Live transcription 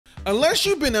Unless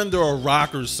you've been under a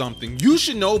rock or something, you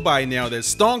should know by now that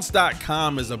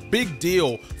Stonks.com is a big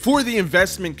deal for the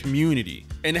investment community.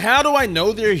 And how do I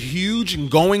know they're huge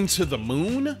and going to the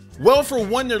moon? Well, for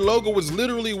one, their logo is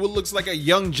literally what looks like a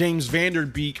young James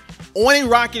Vanderbeek on a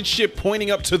rocket ship pointing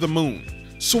up to the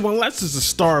moon. So unless it's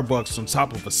a Starbucks on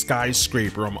top of a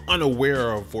skyscraper I'm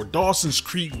unaware of, or Dawson's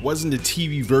Creek wasn't a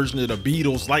TV version of the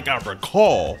Beatles like I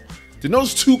recall, then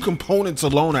those two components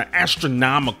alone are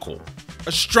astronomical.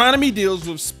 Astronomy deals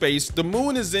with space, the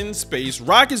moon is in space,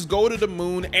 rockets go to the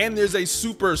moon, and there's a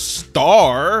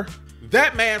superstar.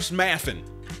 That math's mathin'.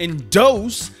 And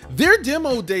Dose, their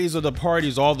demo days are the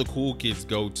parties all the cool kids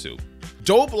go to.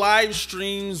 Dope live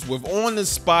streams with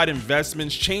on-the-spot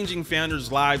investments changing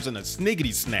founders' lives in a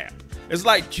sniggity snap. It's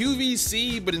like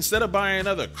QVC, but instead of buying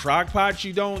another crockpot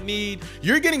you don't need,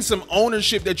 you're getting some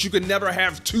ownership that you could never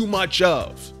have too much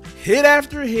of. Hit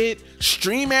after hit,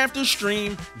 stream after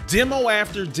stream, demo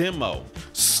after demo.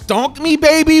 Stonk me,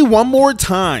 baby, one more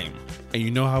time. And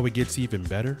you know how it gets even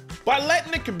better? By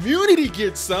letting the community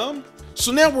get some.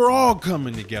 So now we're all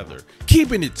coming together,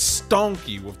 keeping it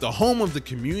stonky with the home of the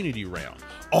community round.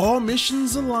 All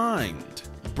missions aligned.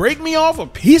 Break me off a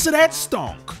piece of that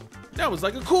stonk. That was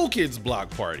like a cool kids block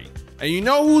party. And you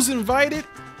know who's invited?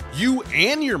 You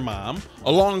and your mom,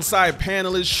 alongside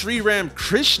panelist Sriram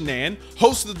Krishnan,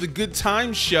 host of the Good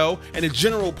Times Show and a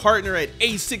general partner at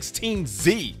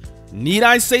A16Z. Need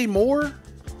I say more?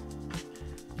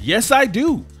 Yes, I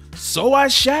do. So I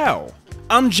shall.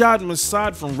 Amjad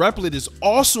Masad from Replit is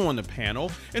also on the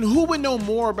panel, and who would know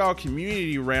more about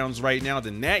community rounds right now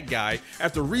than that guy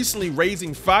after recently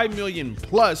raising $5 million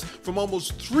plus from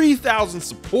almost 3,000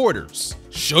 supporters?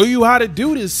 Show you how to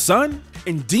do this, son.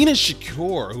 And Deena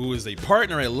Shakir, who is a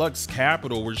partner at Lux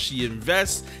Capital, where she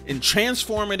invests in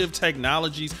transformative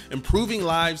technologies, improving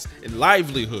lives and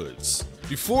livelihoods.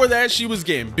 Before that, she was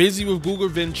getting busy with Google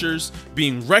Ventures,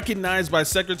 being recognized by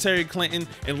Secretary Clinton,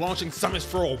 and launching summits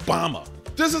for Obama.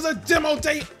 This is a demo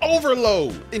day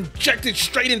overload, injected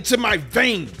straight into my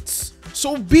veins.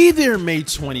 So be there May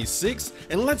 26th,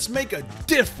 and let's make a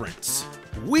difference.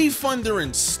 Wefunder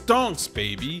and Stonks,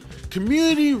 baby.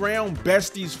 Community round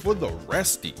besties for the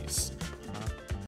resties.